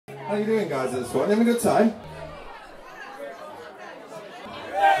How you doing, guys, at Swan? Having a good time?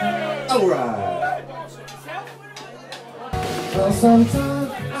 Alright. Well,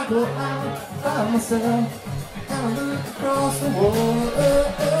 sometimes I go out by myself and I look across the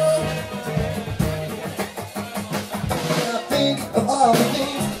water. And I think of all the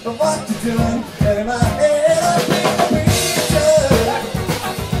things of what you're doing, and in my head I think of pictures.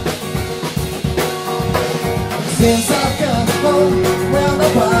 Since I've come home, well,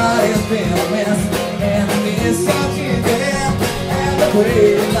 nobody's been a mess, and I miss you there, and the way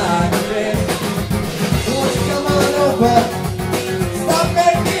you like a dress. Won't you come on over? Stop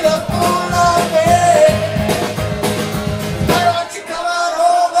making a fool of me. Why don't you come on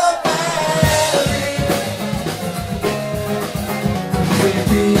over, baby? Some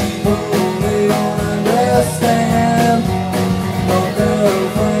people, they don't understand. No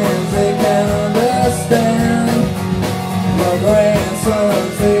girlfriends, they can't understand. My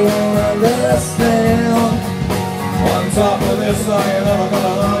grandsons, they won't understand. On top of this, I ain't never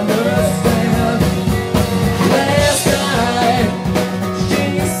gonna understand. Last night, she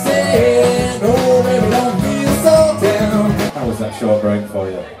said, oh baby, don't feel so down. How was that short break for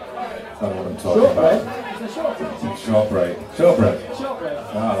you? I don't know what I'm talking about. Short break? It's a short break. Short break. Short break. Short break.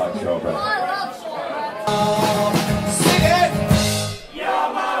 Oh, I like short break. Sing it! You're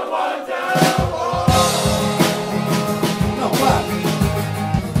my wonderful. No, what?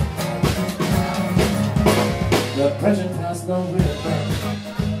 The present has no rhythm.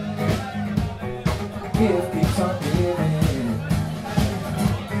 Gift keeps on giving.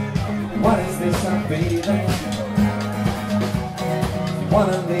 What is this I'm feeling? You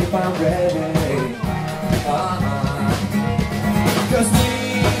wanna leave, I'm ready. Cause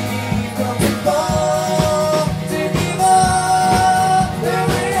we've come too far to give up. There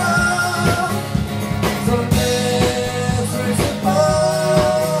we are. So let's raise the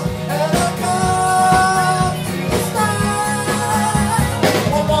bar and I'll come to the start.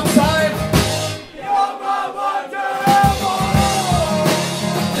 One more time. You're my wonderful.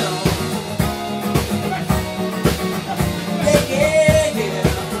 Yeah, yeah, yeah.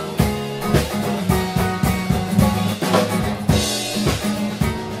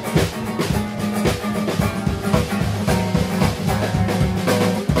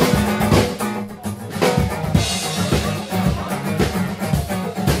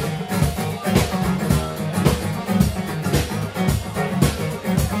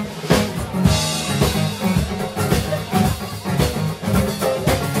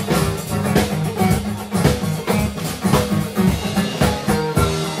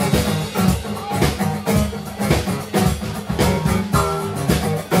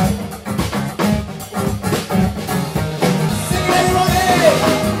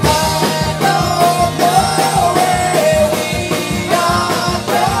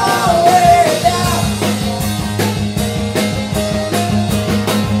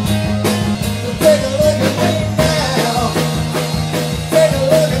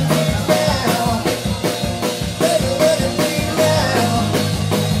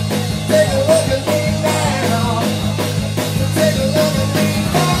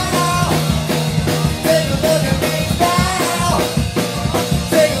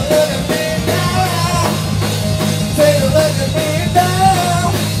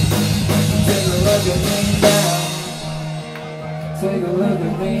 Take a look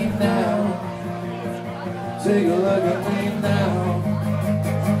at me now. Take a look at me now.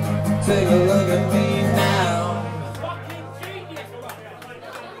 Take a look at me now.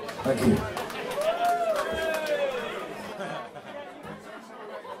 Thank you.